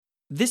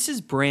This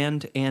is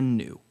Brand and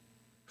New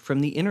from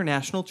the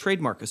International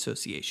Trademark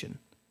Association.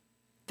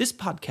 This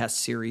podcast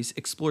series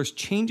explores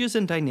changes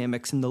and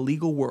dynamics in the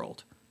legal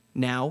world,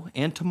 now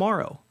and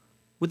tomorrow,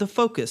 with a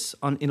focus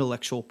on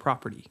intellectual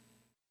property.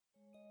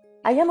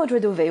 I am Audrey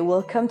Dové.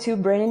 Welcome to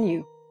Brand and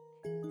New.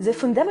 The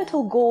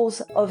fundamental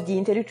goals of the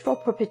intellectual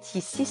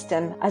property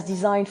system as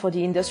designed for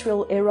the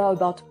industrial era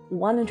about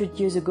 100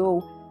 years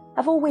ago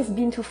have always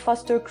been to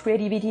foster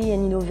creativity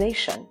and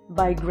innovation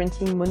by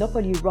granting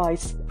monopoly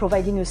rights,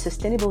 providing a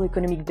sustainable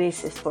economic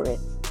basis for it.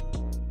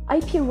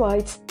 IP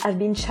rights have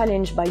been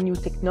challenged by new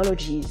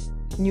technologies,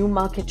 new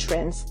market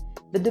trends,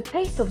 but the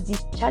pace of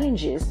these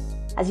challenges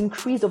has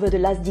increased over the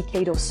last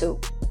decade or so.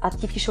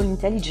 Artificial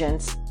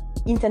intelligence,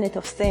 Internet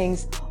of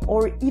Things,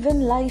 or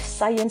even life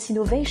science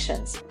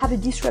innovations have a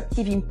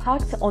disruptive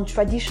impact on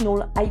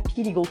traditional IP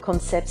legal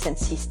concepts and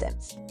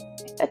systems.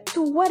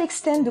 To what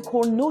extent the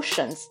core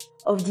notions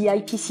of the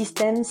IP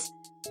systems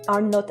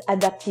are not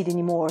adapted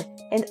anymore?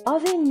 And are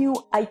there new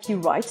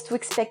IP rights to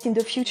expect in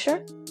the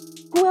future?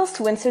 Who else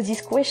to answer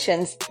these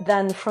questions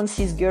than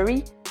Francis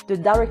Gurry, the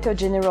Director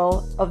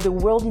General of the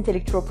World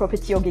Intellectual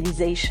Property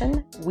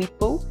Organization,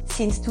 WIPO,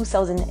 since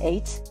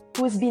 2008,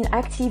 who has been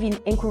active in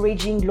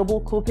encouraging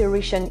global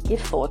cooperation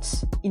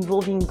efforts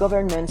involving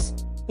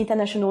governments,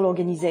 international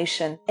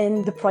organizations,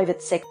 and the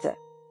private sector.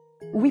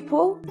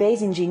 WIPO,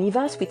 based in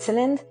Geneva,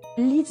 Switzerland,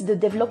 leads the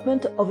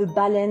development of a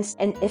balanced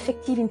and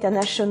effective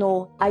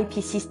international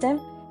IP system.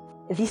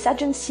 This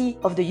agency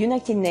of the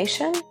United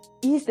Nations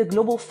is the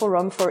global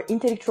forum for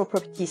intellectual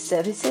property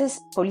services,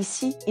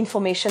 policy,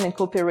 information and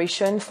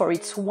cooperation for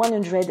its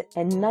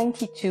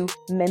 192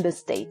 member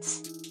states.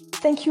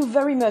 Thank you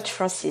very much,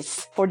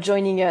 Francis, for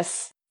joining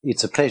us.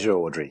 It's a pleasure,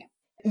 Audrey.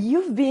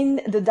 You've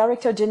been the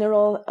Director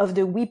General of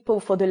the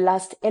WIPO for the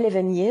last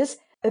 11 years,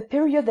 a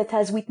period that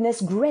has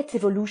witnessed great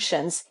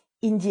evolutions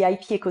in the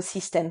IP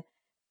ecosystem.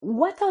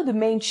 What are the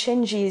main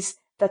changes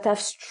that have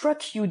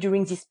struck you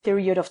during this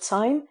period of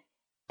time?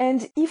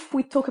 And if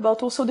we talk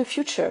about also the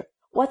future,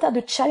 what are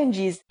the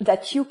challenges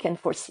that you can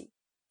foresee?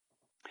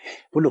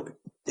 Well, look,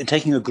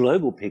 taking a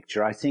global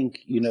picture, I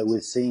think,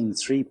 we've seen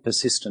three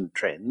persistent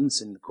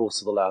trends in the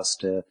course of the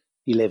last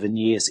 11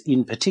 years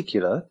in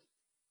particular.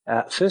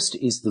 First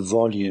is the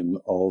volume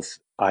of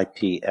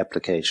IP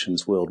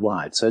applications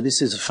worldwide. So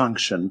this is a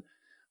function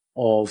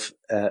of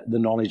the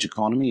knowledge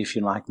economy, if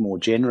you like, more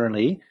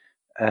generally.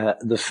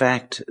 The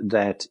fact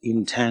that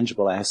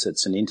intangible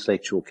assets and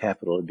intellectual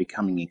capital are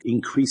becoming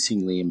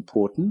increasingly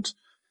important,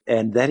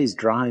 and that is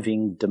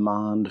driving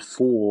demand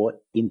for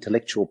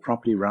intellectual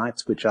property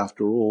rights, which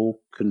after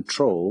all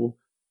control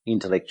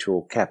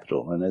intellectual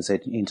capital. And as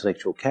that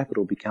intellectual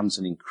capital becomes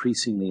an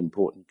increasingly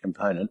important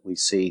component, we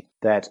see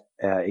that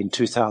in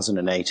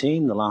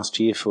 2018, the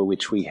last year for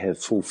which we have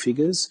full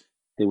figures,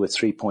 there were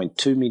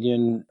 3.2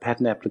 million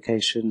patent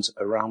applications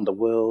around the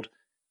world,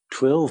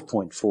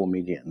 12.4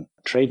 million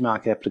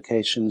trademark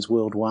applications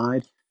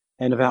worldwide,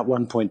 and about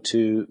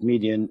 1.2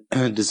 million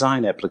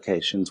design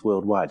applications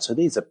worldwide. So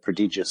these are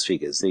prodigious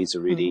figures. These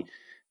are really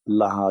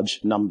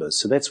large numbers.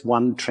 So that's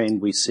one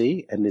trend we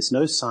see, and there's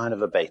no sign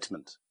of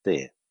abatement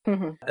there.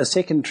 A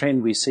second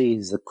trend we see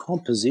is the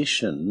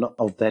composition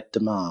of that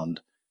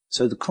demand.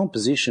 So the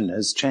composition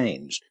has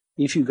changed.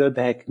 If you go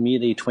back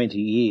merely 20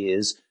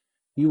 years,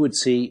 you would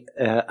see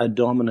a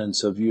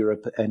dominance of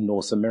Europe and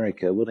North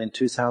America. Well, in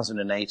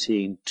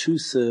 2018,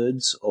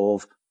 2/3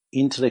 of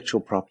intellectual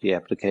property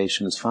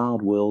applications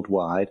filed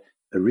worldwide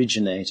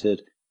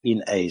originated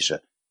in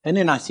Asia. And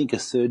then I think a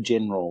third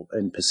general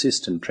and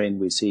persistent trend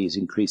we see is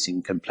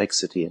increasing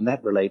complexity, and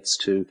that relates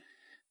to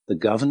the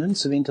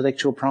governance of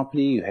intellectual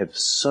property. You have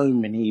so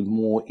many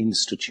more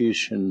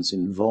institutions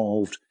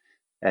involved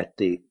at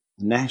the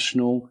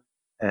national,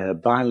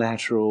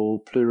 bilateral,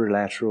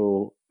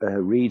 plurilateral,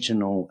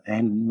 regional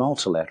and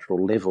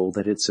multilateral level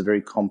that it's a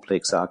very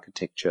complex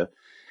architecture.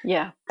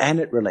 Yeah. And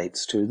it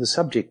relates to the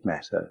subject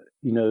matter.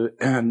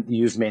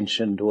 You've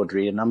mentioned,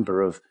 Audrey, a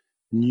number of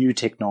new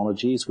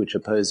technologies which are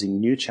posing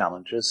new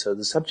challenges. So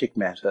the subject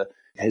matter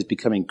has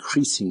become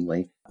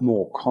increasingly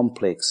more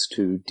complex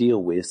to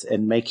deal with,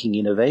 and making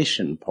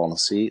innovation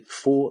policy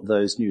for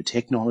those new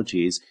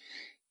technologies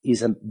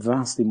is a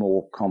vastly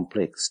more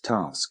complex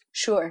task.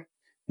 Sure.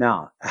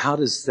 Now, how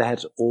does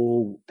that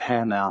all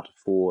pan out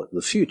for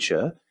the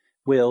future?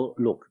 Well,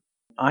 look,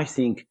 I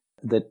think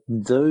that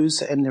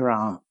those, and there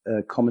are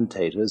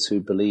commentators who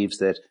believe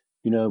that,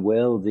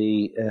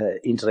 the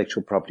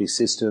intellectual property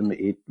system,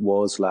 it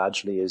was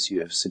largely, as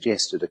you have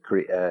suggested,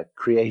 a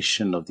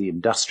creation of the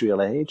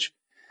industrial age,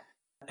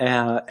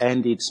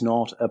 and it's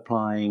not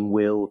applying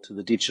well to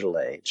the digital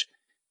age.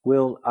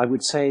 Well, I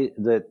would say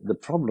that the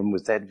problem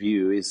with that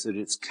view is that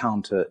it's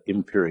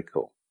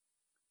counter-empirical.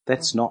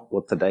 That's not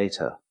what the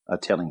data are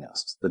telling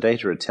us. The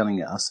data are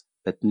telling us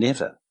that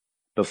never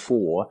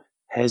before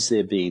has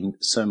there been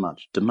so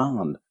much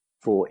demand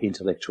for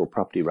intellectual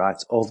property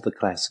rights of the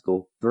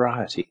classical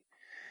variety.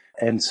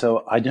 And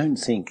so I don't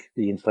think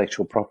the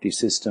intellectual property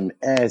system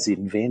as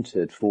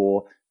invented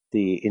for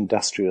the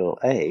industrial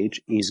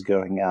age is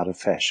going out of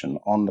fashion.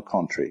 On the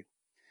contrary.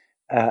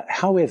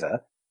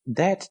 However,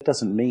 that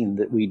doesn't mean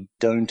that we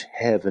don't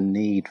have a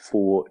need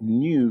for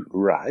new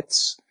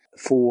rights,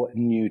 for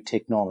new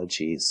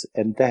technologies.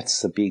 And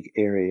that's a big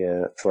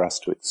area for us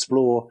to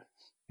explore.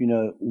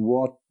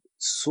 What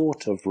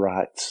sort of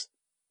rights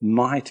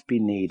might be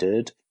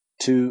needed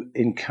to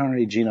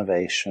encourage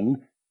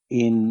innovation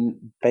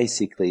in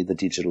basically the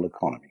digital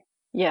economy.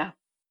 Yeah.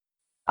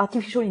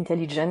 Artificial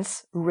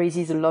intelligence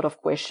raises a lot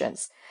of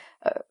questions.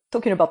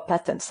 Talking about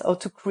patents, how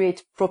to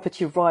create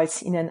property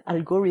rights in an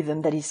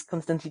algorithm that is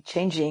constantly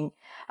changing.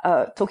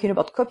 Talking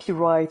about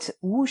copyright,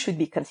 who should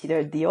be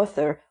considered the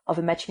author of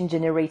a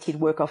machine-generated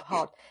work of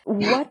art?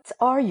 What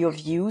are your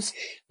views?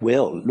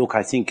 Well, look,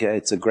 I think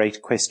it's a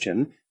great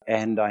question,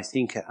 and I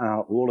think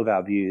all of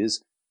our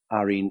views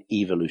are in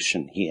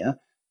evolution here.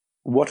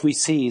 What we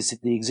see is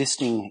that the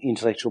existing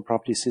intellectual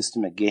property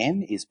system,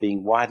 again, is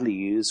being widely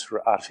used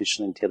for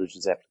artificial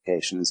intelligence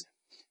applications.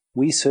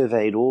 We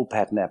surveyed all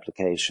patent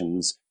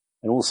applications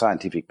and all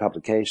scientific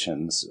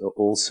publications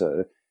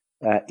also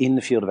in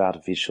the field of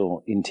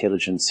artificial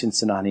intelligence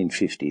since the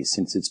 1950s,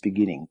 since its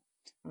beginning.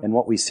 And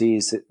what we see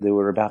is that there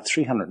were about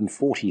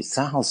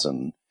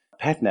 340,000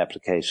 patent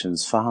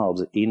applications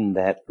filed in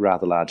that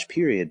rather large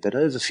period, but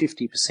over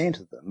 50%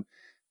 of them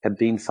have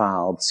been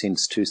filed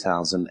since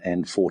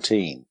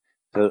 2014.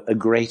 So a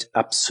great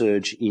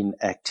upsurge in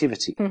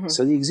activity. Mm-hmm.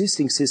 So the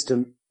existing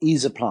system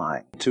is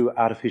applying to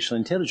artificial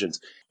intelligence.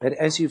 But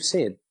as you've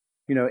said,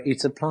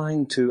 it's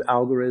applying to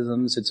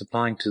algorithms, it's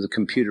applying to the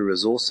computer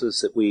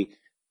resources that we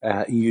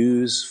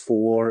use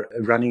for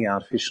running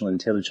artificial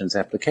intelligence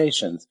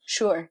applications.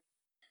 Sure.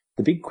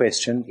 The big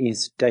question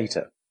is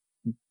data.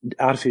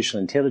 Artificial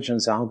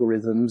intelligence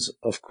algorithms,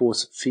 of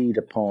course, feed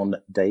upon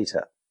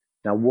data.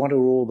 Now, what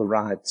are all the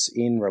rights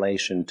in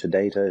relation to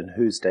data, and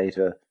whose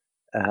data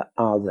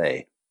are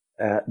they?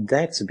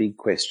 That's a big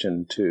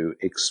question to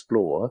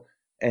explore,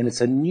 and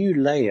it's a new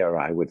layer,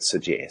 I would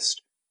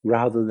suggest,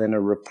 rather than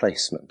a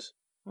replacement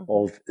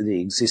of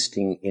the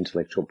existing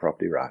intellectual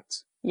property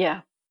rights.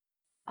 Yeah.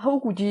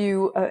 How would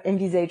you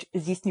envisage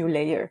this new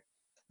layer?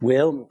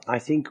 Well, I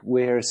think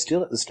we're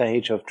still at the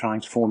stage of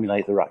trying to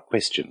formulate the right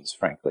questions,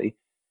 frankly,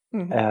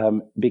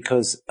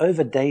 because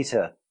over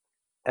data,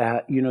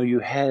 you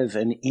have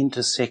an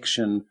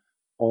intersection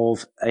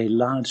of a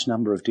large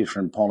number of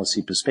different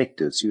policy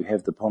perspectives. You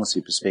have the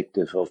policy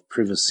perspective of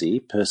privacy,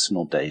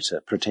 personal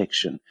data,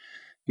 protection.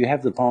 You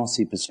have the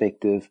policy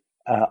perspective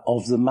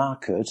of the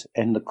market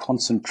and the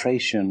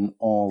concentration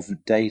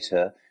of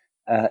data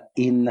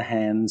in the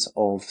hands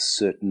of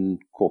certain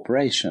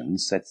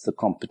corporations. That's the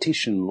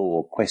competition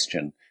law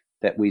question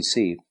that we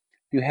see.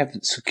 You have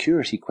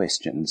security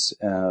questions,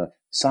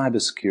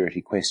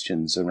 cybersecurity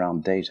questions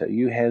around data.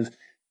 You have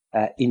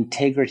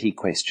integrity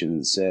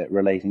questions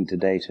relating to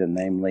data,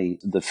 namely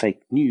the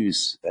fake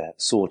news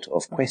sort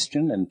of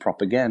question and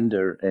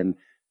propaganda, and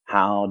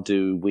how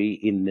do we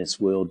in this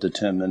world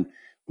determine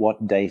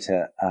what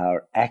data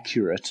are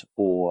accurate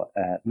or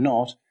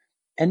not.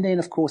 And then,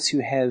 of course,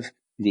 you have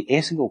the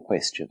ethical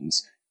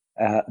questions,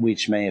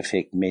 which may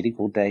affect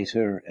medical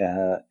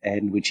data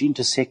and which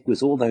intersect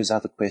with all those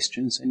other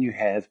questions. And you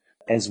have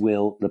as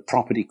well the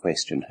property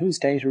question. Whose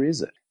data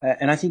is it?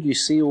 And I think you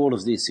see all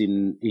of this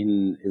in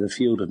the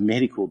field of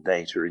medical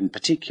data in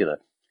particular.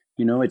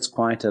 It's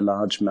quite a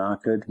large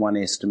market. One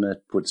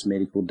estimate puts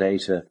medical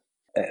data,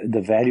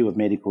 the value of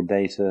medical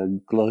data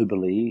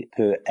globally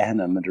per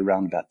annum at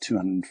around about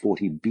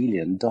 $240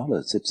 billion.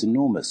 It's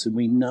enormous. And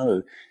we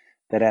know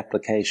that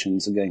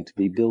applications are going to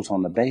be built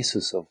on the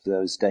basis of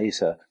those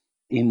data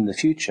in the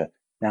future.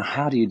 Now,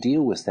 how do you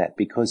deal with that?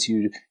 Because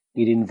it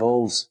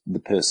involves the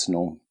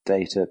personal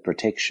data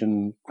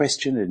protection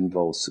question. It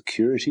involves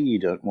security. You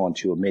don't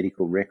want your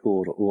medical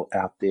record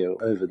out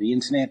there over the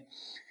internet.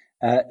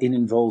 It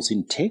involves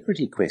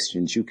integrity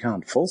questions. You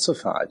can't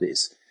falsify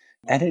this.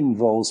 And it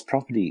involves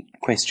property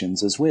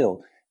questions as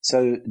well.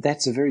 So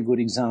that's a very good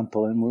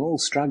example. And we're all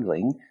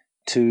struggling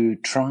to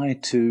try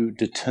to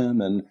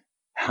determine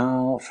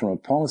how, from a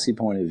policy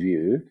point of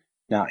view,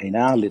 now in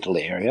our little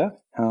area,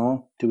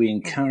 how do we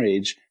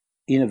encourage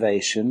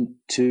innovation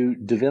to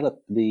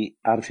develop the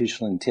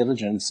artificial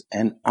intelligence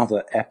and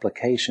other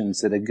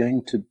applications that are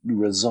going to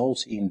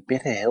result in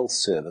better health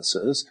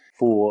services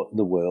for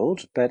the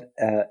world? But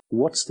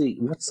what's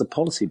the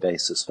policy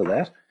basis for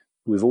that?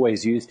 We've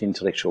always used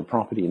intellectual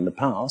property in the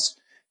past.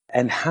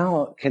 And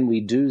how can we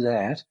do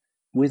that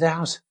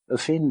without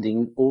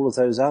offending all of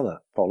those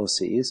other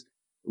policies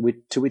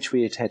to which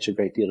we attach a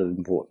great deal of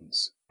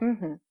importance?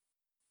 Mm-hmm.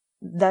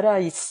 Data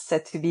is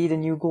said to be the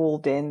new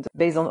gold, and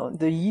based on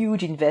the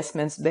huge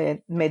investments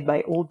made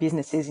by all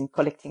businesses in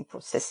collecting,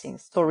 processing,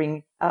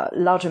 storing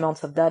large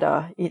amounts of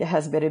data, it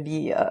has better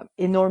be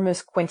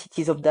enormous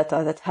quantities of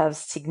data that have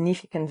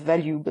significant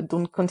value but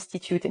don't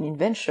constitute an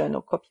invention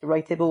or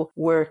copyrightable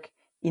work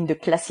in the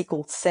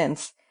classical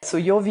sense. So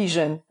your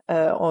vision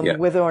on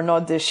whether or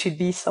not there should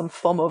be some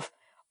form of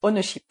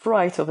ownership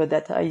right over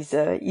data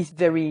is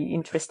very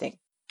interesting.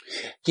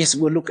 Yes,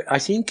 well, look, I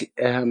think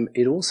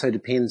it also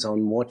depends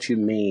on what you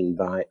mean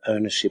by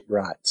ownership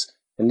rights.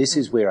 And this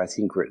is where I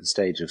think we're at the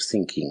stage of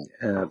thinking,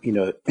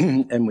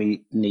 and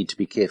we need to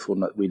be careful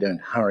that we don't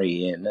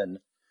hurry in and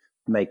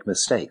make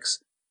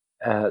mistakes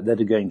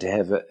that are going to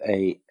have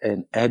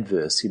an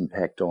adverse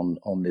impact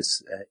on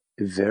this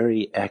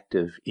very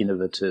active,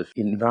 innovative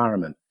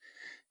environment.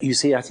 You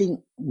see, I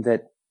think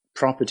that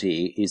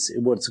property is,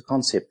 well, it's a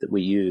concept that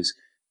we use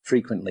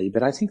frequently,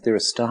 but I think there are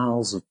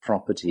styles of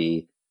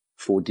property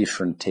for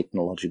different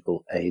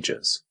technological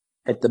ages.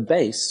 At the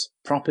base,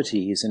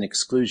 property is an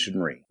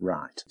exclusionary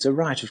right. It's a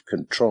right of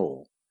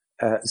control.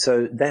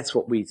 So that's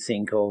what we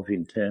think of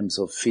in terms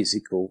of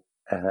physical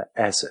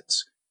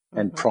assets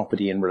and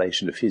property in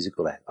relation to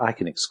physical assets. I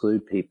can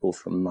exclude people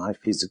from my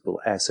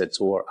physical assets,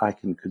 or I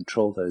can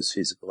control those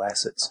physical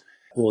assets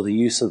or the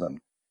use of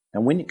them.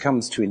 And when it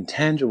comes to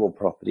intangible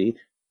property,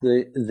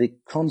 the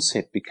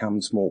concept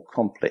becomes more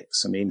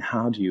complex. I mean,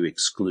 how do you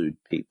exclude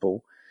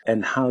people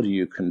and how do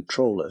you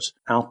control it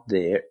out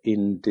there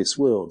in this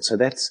world? So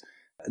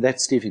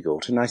that's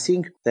difficult. And I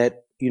think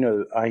that,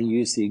 I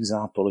use the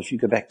example, if you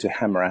go back to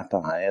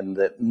Hammurabi and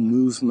that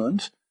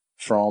movement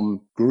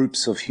from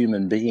groups of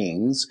human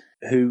beings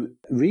who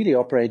really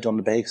operate on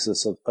the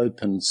basis of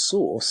open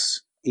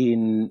source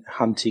in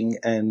hunting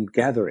and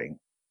gathering,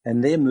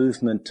 and their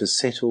movement to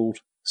settled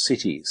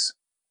cities.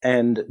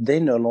 And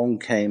then along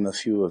came a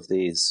few of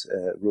these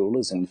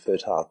rulers in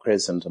Fertile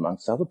Crescent,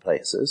 amongst other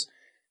places,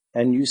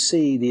 and you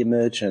see the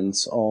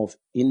emergence of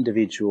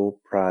individual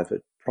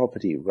private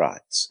property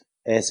rights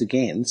as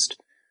against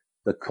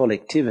the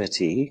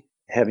collectivity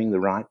having the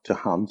right to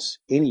hunt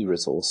any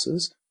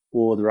resources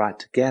or the right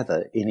to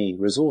gather any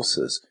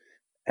resources.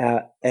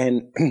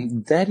 And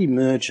that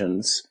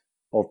emergence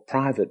of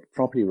private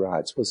property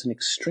rights was an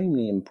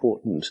extremely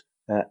important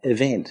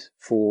event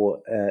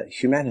for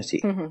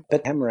humanity.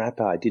 But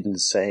Hammurabi didn't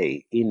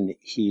say in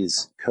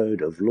his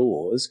code of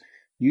laws,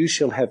 you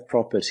shall have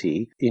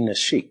property in a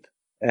sheep.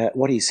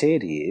 What he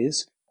said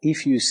is,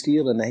 if you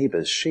steal a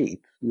neighbor's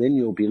sheep, then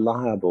you'll be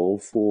liable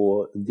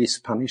for this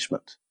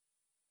punishment.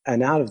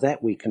 And out of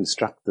that, we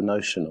construct the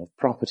notion of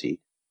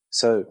property.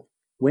 So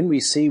when we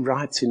see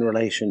rights in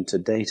relation to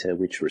data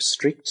which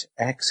restrict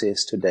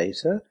access to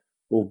data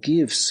or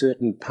give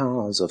certain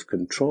powers of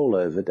control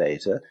over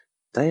data,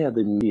 they are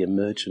the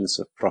emergence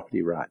of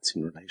property rights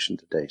in relation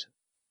to data.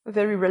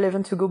 Very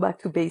relevant to go back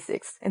to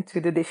basics and to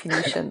the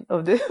definition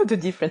of the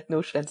different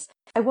notions.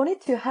 I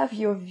wanted to have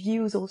your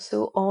views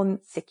also on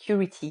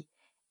security.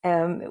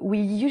 We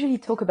usually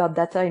talk about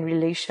data in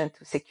relation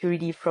to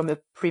security from a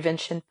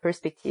prevention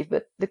perspective,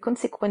 but the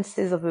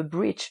consequences of a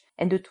breach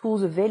and the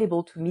tools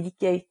available to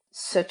mitigate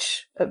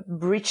such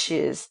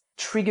breaches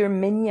trigger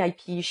many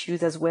IP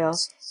issues as well.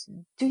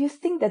 Do you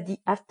think that the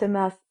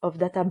aftermath of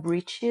data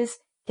breaches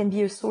can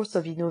be a source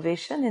of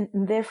innovation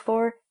and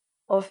therefore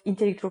of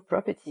intellectual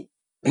property?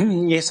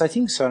 Yes, I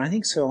think so. And I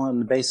think so on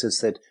the basis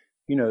that,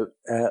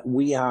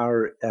 we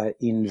are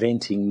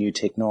inventing new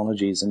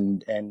technologies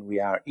and we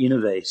are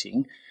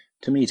innovating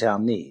to meet our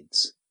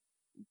needs.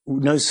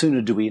 No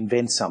sooner do we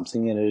invent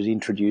something and it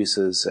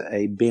introduces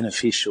a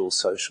beneficial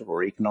social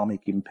or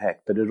economic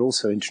impact, but it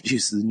also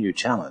introduces a new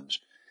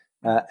challenge.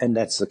 And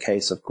that's the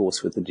case, of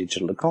course, with the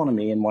digital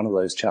economy. And one of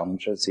those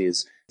challenges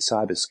is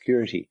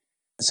cybersecurity.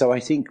 So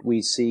I think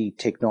we see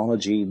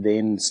technology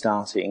then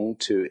starting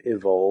to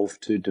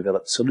evolve to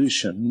develop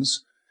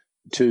solutions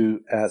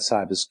to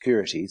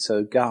cybersecurity.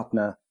 So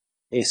Gartner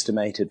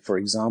estimated, for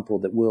example,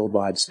 that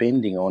worldwide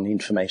spending on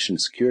information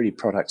security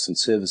products and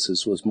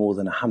services was more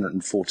than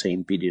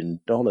 $114 billion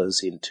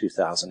in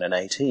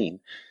 2018.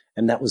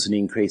 And that was an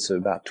increase of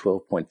about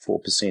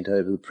 12.4%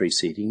 over the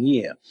preceding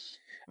year.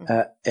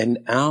 And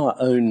our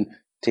own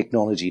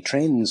technology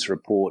trends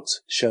reports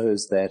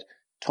shows that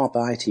top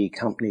IT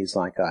companies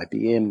like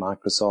IBM,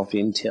 Microsoft,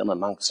 Intel,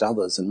 amongst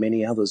others, and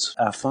many others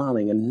are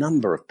filing a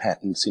number of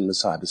patents in the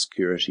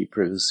cybersecurity,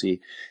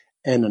 privacy,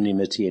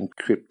 anonymity, and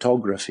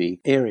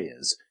cryptography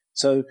areas.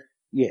 So,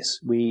 yes,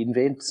 we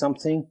invent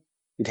something.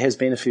 It has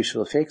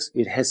beneficial effects.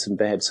 It has some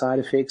bad side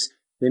effects.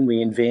 Then we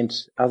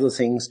invent other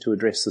things to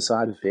address the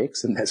side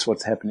effects, and that's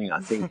what's happening, I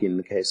think, in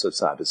the case of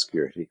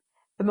cybersecurity.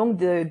 Among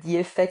the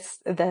effects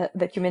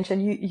that you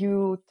mentioned,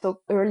 you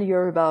talked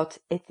earlier about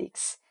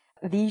ethics.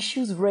 The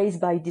issues raised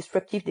by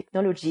disruptive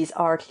technologies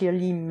are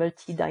clearly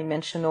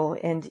multidimensional,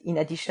 and in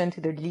addition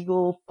to the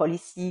legal,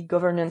 policy,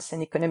 governance,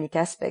 and economic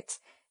aspects,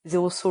 they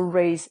also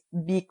raise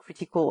big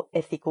critical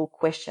ethical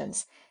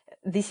questions.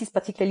 This is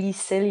particularly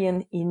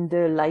salient in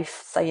the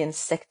life science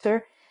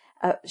sector.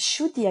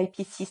 Should the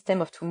IP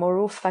system of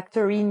tomorrow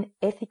factor in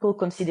ethical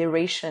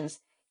considerations,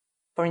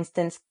 for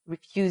instance,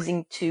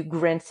 refusing to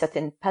grant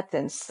certain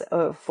patents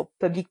for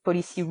public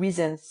policy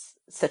reasons,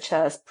 such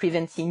as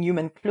preventing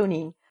human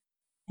cloning?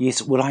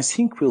 Yes, well, I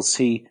think we'll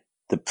see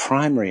the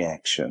primary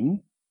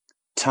action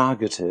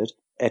targeted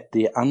at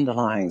the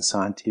underlying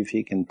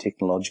scientific and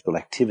technological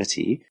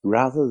activity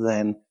rather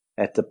than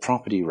at the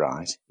property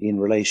right in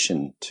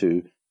relation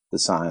to the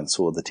science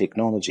or the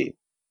technology.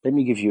 Let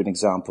me give you an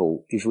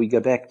example. If we go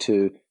back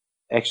to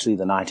actually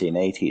the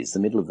 1980s,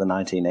 the middle of the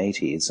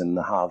 1980s, and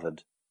the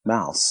Harvard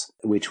mouse,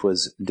 which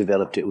was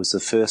developed, it was the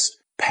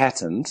first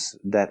patent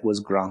that was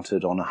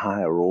granted on a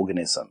higher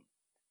organism.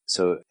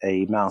 So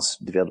a mouse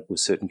developed with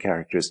certain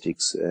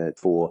characteristics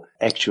for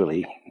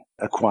actually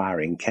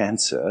acquiring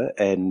cancer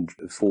and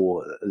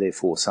for,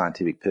 therefore,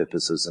 scientific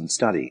purposes and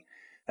study.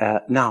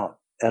 Now,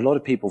 a lot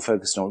of people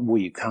focused on,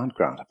 well, you can't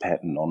grant a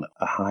patent on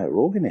a higher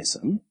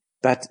organism.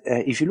 But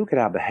if you look at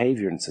our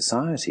behavior in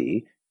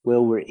society,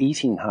 well, we're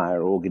eating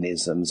higher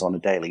organisms on a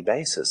daily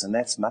basis, and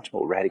that's much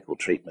more radical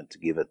treatment to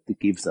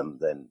give them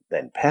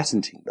than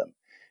patenting them.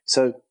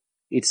 So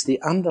it's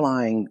the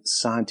underlying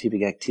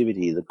scientific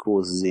activity that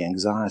causes the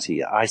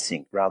anxiety, I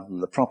think, rather than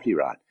the property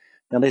right.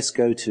 Now let's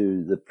go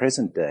to the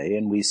present day,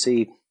 and we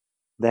see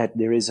that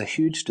there is a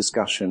huge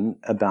discussion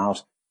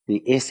about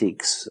the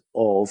ethics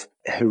of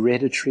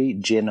hereditary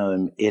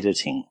genome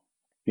editing.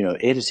 You know,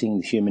 editing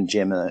the human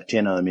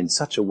genome in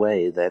such a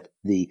way that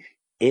the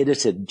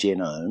edited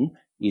genome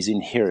is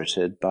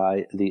inherited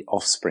by the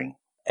offspring.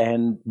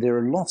 And there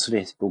are lots of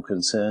ethical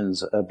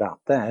concerns about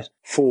that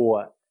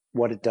for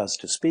what it does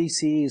to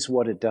species,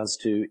 what it does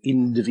to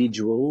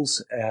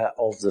individuals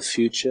of the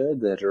future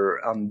that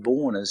are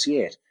unborn as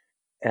yet.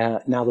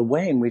 Now, the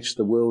way in which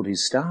the world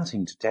is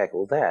starting to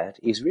tackle that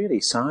is really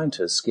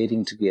scientists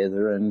getting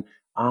together and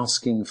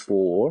asking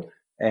for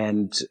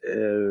and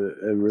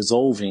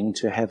resolving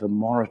to have a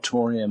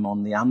moratorium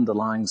on the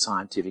underlying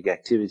scientific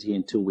activity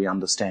until we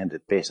understand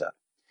it better.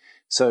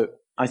 So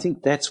I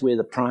think that's where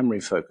the primary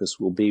focus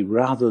will be,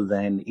 rather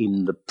than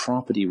in the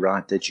property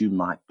right that you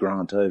might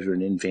grant over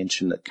an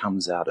invention that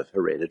comes out of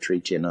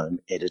hereditary genome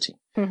editing.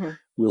 Mm-hmm.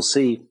 We'll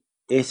see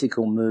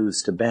ethical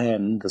moves to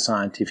ban the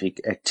scientific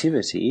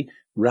activity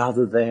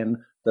rather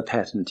than the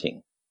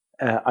patenting.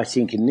 I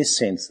think in this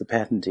sense, the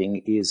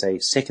patenting is a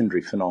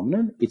secondary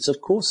phenomenon. It's,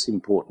 of course,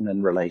 important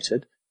and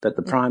related, but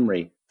the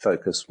primary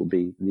focus will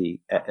be the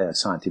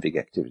scientific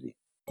activity.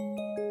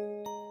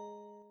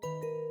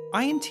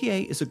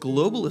 INTA is a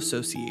global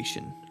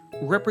association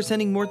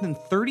representing more than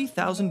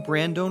 30,000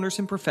 brand owners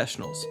and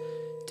professionals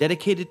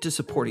dedicated to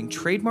supporting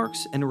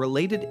trademarks and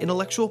related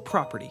intellectual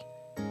property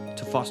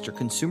to foster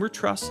consumer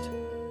trust,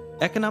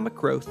 economic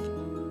growth,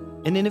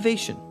 and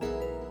innovation.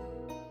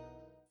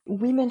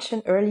 We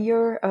mentioned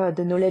earlier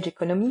the knowledge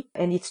economy,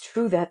 and it's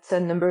true that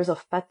numbers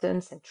of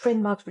patents and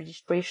trademark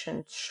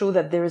registrations show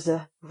that there is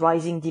a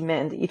rising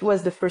demand. It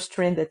was the first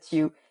trend that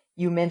you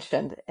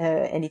mentioned,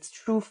 and it's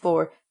true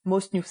for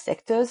most new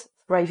sectors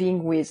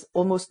thriving with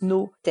almost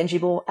no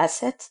tangible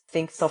assets.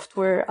 Think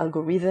software,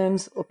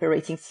 algorithms,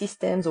 operating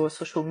systems, or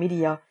social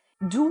media.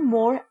 Do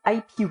more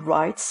IP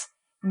rights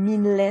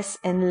mean less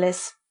and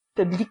less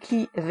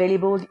publicly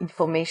available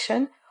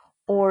information?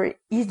 Or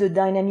is the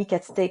dynamic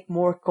at stake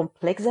more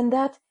complex than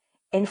that?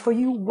 And for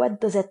you,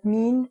 what does that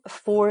mean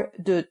for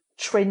the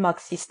trademark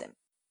system?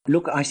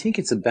 Look, I think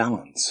it's a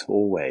balance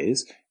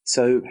always.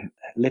 So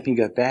let me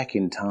go back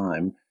in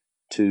time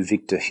to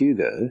Victor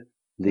Hugo,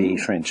 the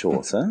French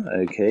author,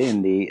 okay,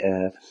 and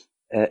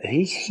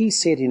he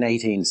said in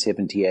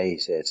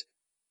 1878 at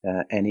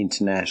an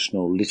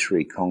international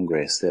literary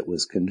congress that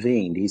was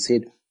convened, he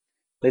said,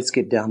 let's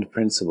get down to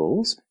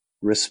principles,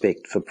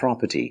 respect for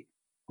property.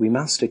 We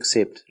must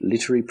accept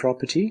literary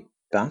property,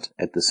 but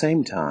at the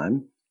same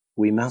time,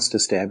 we must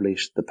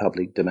establish the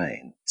public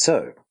domain.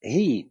 So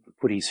he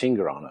put his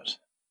finger on it.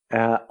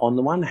 On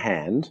the one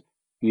hand,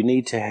 you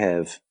need to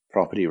have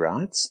property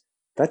rights,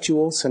 but you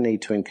also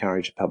need to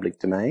encourage public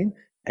domain,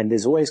 and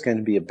there's always going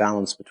to be a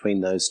balance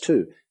between those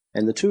two.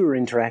 And the two are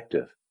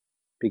interactive,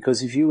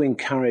 because if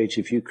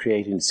you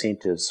create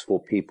incentives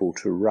for people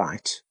to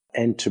write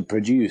and to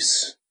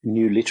produce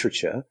new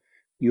literature,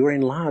 you're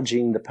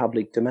enlarging the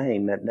public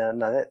domain. Now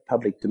that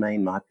public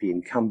domain might be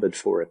encumbered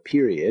for a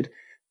period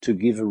to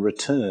give a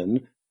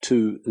return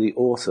to the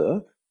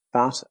author,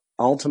 but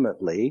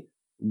ultimately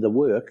the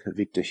work,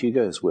 Victor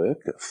Hugo's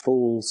work,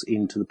 falls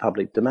into the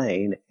public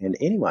domain and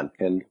anyone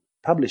can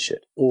publish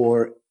it.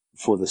 Or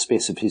for the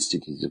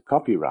specificities of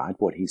copyright,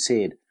 what he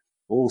said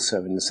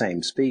also in the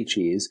same speech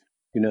is,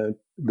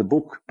 the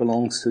book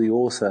belongs to the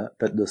author,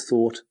 but the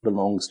thought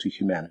belongs to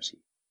humanity.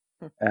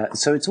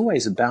 So it's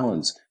always a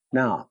balance.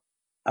 Now,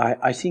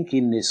 I think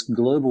in this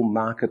global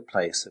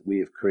marketplace that we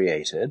have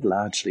created,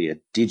 largely a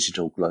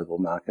digital global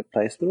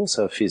marketplace, but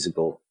also a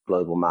physical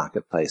global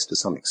marketplace to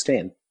some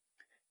extent,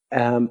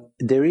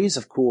 there is,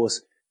 of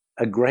course,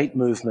 a great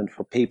movement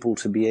for people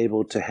to be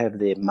able to have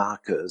their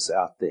markers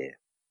out there.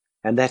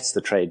 And that's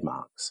the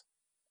trademarks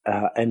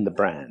and the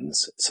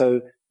brands.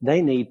 So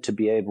they need to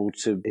be able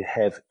to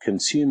have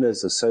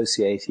consumers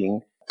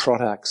associating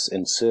products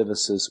and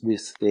services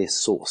with their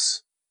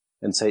source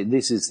and say,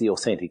 this is the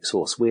authentic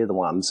source. We're the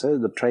one. So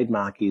the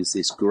trademark is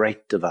this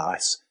great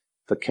device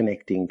for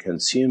connecting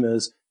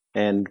consumers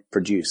and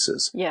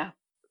producers. Yeah.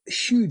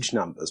 Huge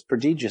numbers,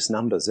 prodigious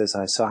numbers, as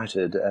I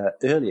cited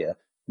earlier,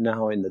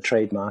 now in the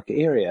trademark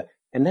area.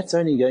 And that's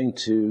only going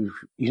to,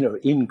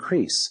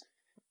 increase.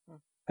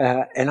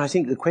 And I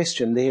think the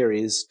question there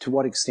is, to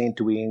what extent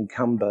do we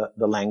encumber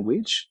the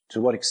language?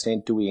 To what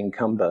extent do we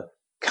encumber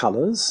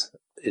colours,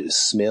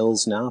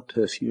 smells now,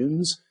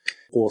 perfumes,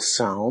 or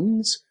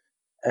sounds?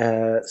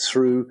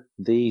 through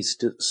these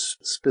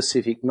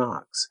specific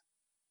marks.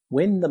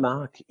 When the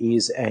mark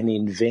is an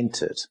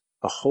invented,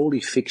 a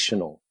wholly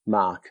fictional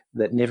mark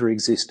that never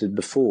existed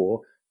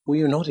before, well,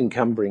 you're not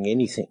encumbering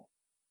anything.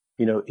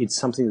 It's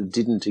something that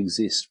didn't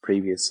exist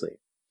previously.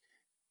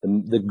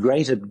 The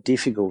greater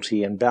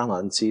difficulty and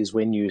balance is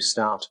when you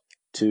start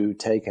to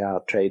take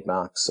out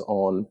trademarks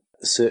on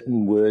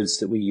certain words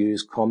that we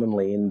use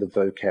commonly in the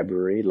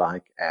vocabulary,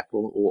 like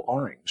apple or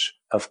orange.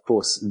 Of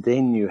course,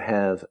 then you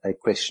have a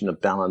question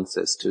of balance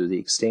as to the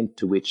extent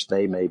to which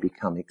they may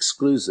become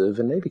exclusive,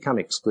 and they become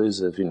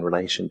exclusive in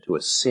relation to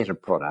a set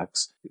of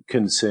products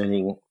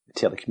concerning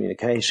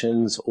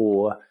telecommunications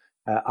or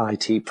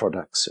IT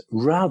products,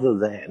 rather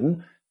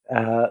than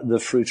the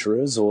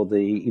fruiterers or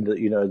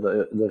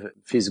the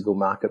physical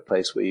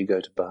marketplace where you go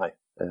to buy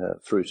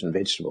fruit and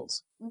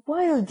vegetables.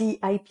 While the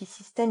IP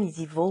system is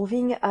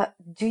evolving,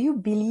 do you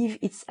believe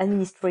its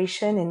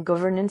administration and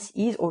governance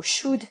is or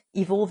should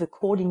evolve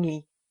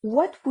accordingly?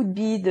 What would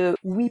be the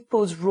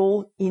WIPO's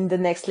role in the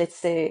next, let's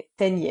say,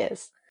 10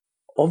 years?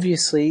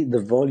 Obviously, the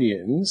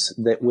volumes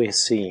that we're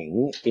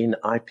seeing in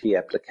IP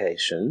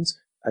applications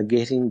are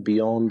getting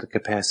beyond the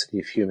capacity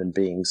of human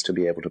beings to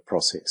be able to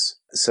process.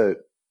 So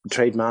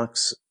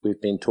trademarks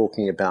we've been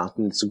talking about,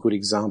 and it's a good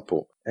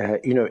example.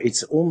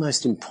 It's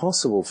almost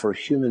impossible for a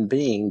human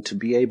being to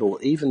be able,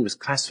 even with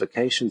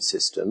classification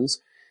systems,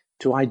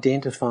 to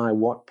identify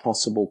what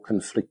possible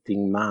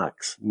conflicting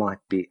marks might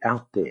be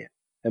out there.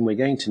 And we're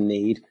going to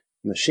need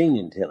machine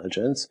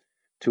intelligence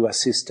to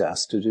assist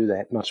us to do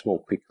that much more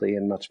quickly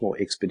and much more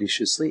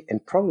expeditiously,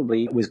 and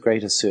probably with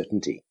greater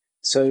certainty.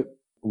 So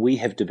we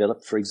have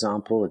developed, for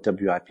example, at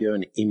WIPO,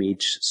 an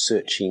image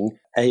searching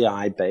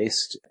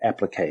AI-based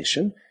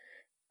application,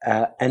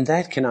 and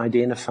that can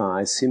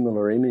identify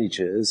similar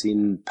images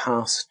in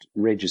past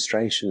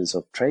registrations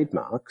of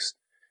trademarks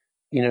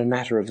in a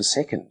matter of a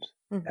second.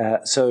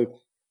 Mm-hmm. So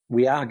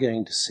we are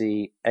going to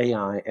see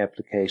AI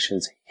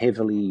applications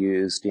heavily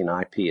used in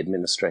IP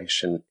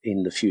administration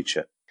in the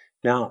future.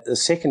 Now, the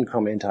second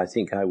comment I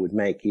think I would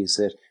make is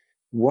that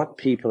what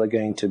people are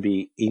going to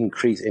be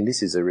and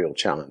this is a real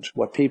challenge,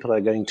 what people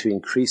are going to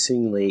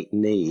increasingly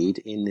need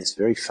in this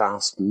very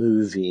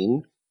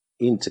fast-moving,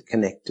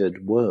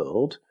 interconnected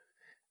world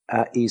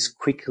is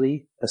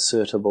quickly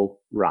assertable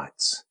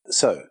rights.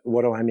 So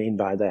what do I mean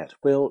by that?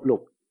 Well,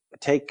 look,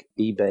 take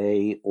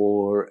eBay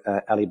or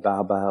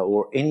Alibaba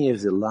or any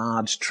of the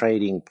large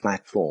trading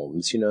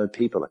platforms.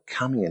 People are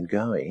coming and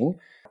going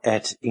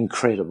at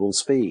incredible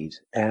speed,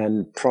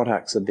 and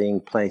products are being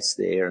placed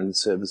there and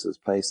services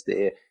placed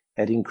there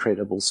at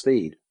incredible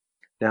speed.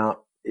 Now,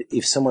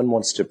 if someone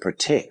wants to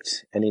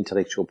protect an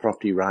intellectual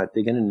property right,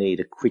 they're going to need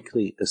a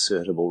quickly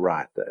assertable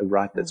right, a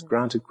right that's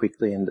granted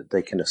quickly and that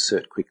they can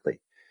assert quickly.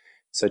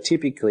 So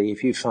typically,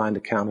 if you find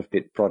a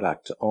counterfeit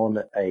product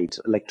on an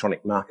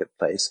electronic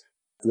marketplace,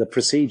 the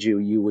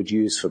procedure you would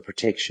use for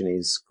protection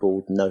is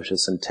called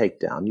notice and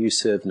takedown. You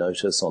serve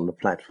notice on the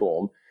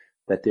platform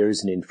that there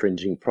is an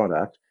infringing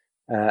product,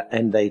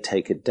 and they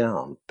take it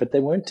down. But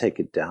they won't take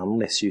it down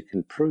unless you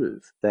can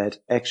prove that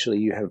actually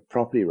you have a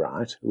property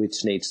right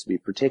which needs to be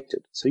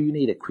protected. So you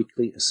need a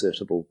quickly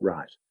assertable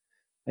right.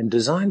 And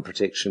design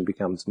protection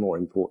becomes more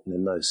important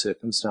in those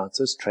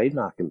circumstances.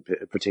 Trademark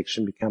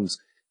protection becomes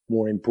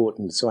more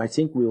important. So I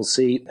think we'll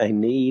see a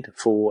need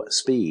for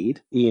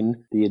speed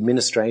in the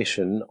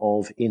administration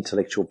of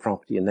intellectual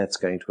property, and that's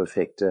going to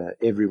affect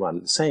everyone.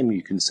 The same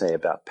you can say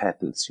about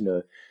patents.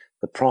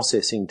 The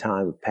processing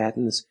time of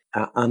patents,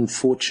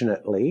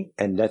 unfortunately,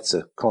 and that's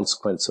a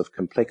consequence of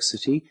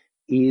complexity,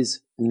 is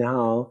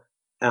now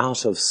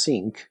out of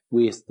sync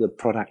with the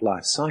product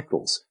life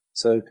cycles.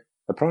 So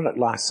the product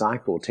life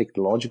cycle,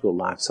 technological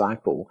life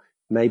cycle,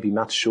 may be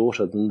much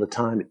shorter than the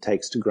time it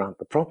takes to grant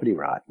the property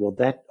right. Well,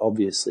 that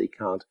obviously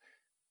can't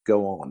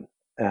go on,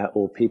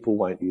 or people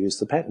won't use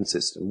the patent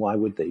system. Why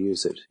would they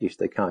use it if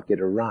they can't get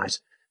a right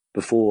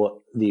before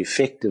the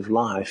effective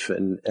life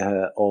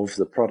of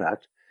the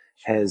product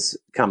has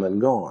come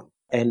and gone?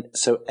 And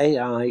so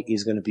AI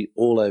is going to be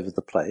all over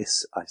the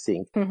place, I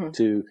think,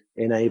 to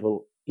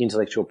enable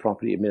intellectual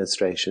property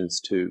administrations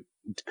to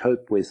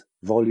cope with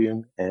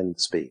volume and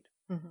speed.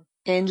 Mm-hmm.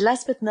 And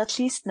last but not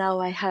least,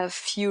 now I have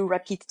few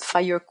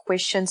rapid-fire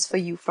questions for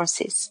you,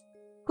 Francis.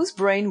 Whose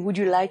brain would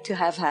you like to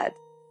have had?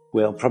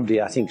 Well,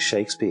 probably I think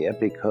Shakespeare,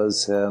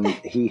 because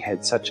he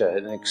had such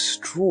an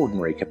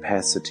extraordinary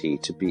capacity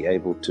to be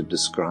able to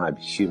describe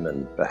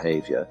human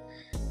behavior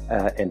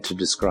and to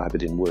describe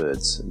it in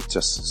words.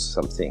 Just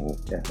something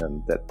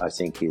that I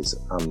think is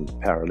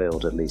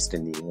unparalleled, at least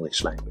in the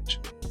English language.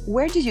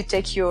 Where do you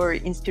take your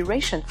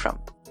inspiration from?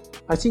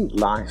 I think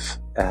life,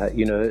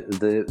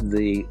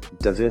 the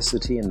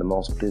diversity and the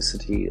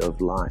multiplicity of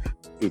life,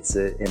 it's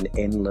an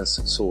endless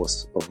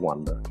source of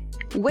wonder.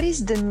 What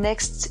is the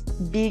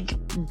next big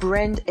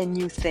brand and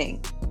new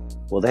thing?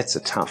 Well, that's a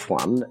tough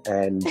one,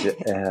 and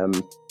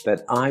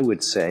but I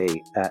would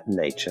say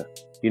nature.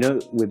 You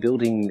know, we're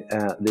building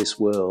this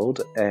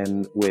world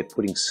and we're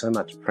putting so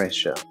much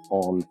pressure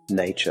on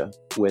nature,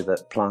 whether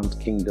plant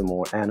kingdom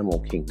or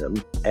animal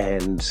kingdom,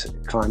 and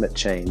climate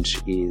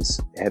change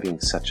is having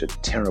such a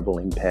terrible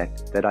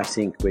impact that I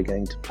think we're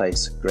going to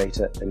place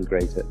greater and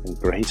greater and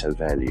greater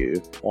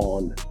value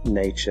on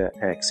nature,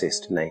 access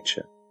to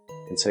nature.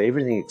 And so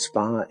everything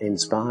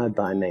inspired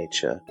by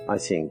nature, I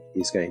think,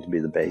 is going to be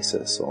the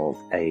basis of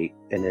an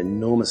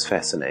enormous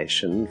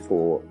fascination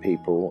for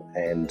people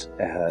and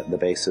the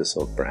basis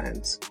of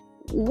brands.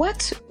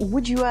 What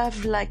would you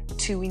have liked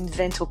to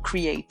invent or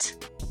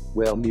create?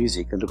 Well,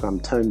 music. And look,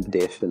 I'm tone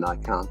deaf and I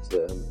can't,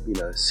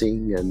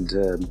 sing. And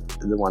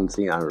the one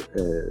thing I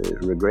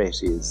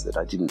regret is that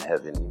I didn't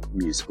have any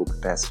musical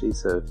capacity.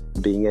 So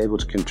being able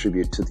to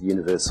contribute to the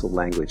universal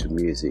language of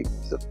music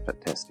is a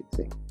fantastic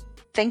thing.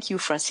 Thank you,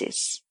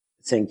 Francis.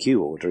 Thank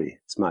you, Audrey.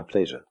 It's my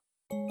pleasure.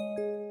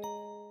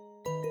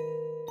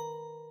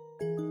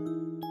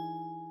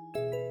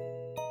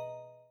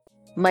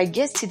 My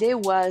guest today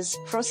was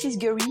Francis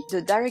Gurry,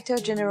 the Director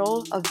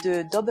General of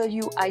the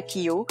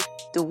WIPO,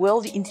 the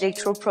World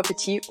Intellectual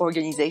Property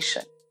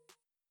Organization.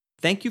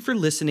 Thank you for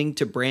listening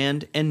to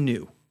Brand and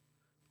New,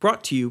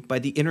 brought to you by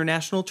the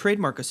International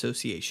Trademark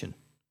Association.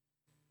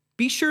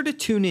 Be sure to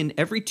tune in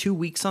every 2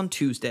 weeks on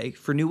Tuesday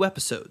for new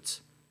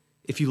episodes.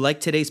 If you like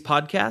today's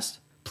podcast,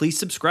 please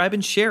subscribe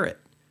and share it.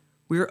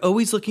 We are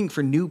always looking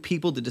for new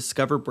people to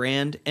discover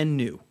Brand and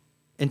New.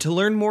 And to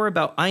learn more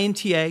about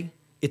INTA,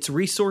 its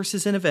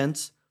resources and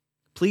events,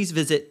 please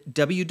visit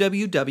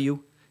www.inta.org.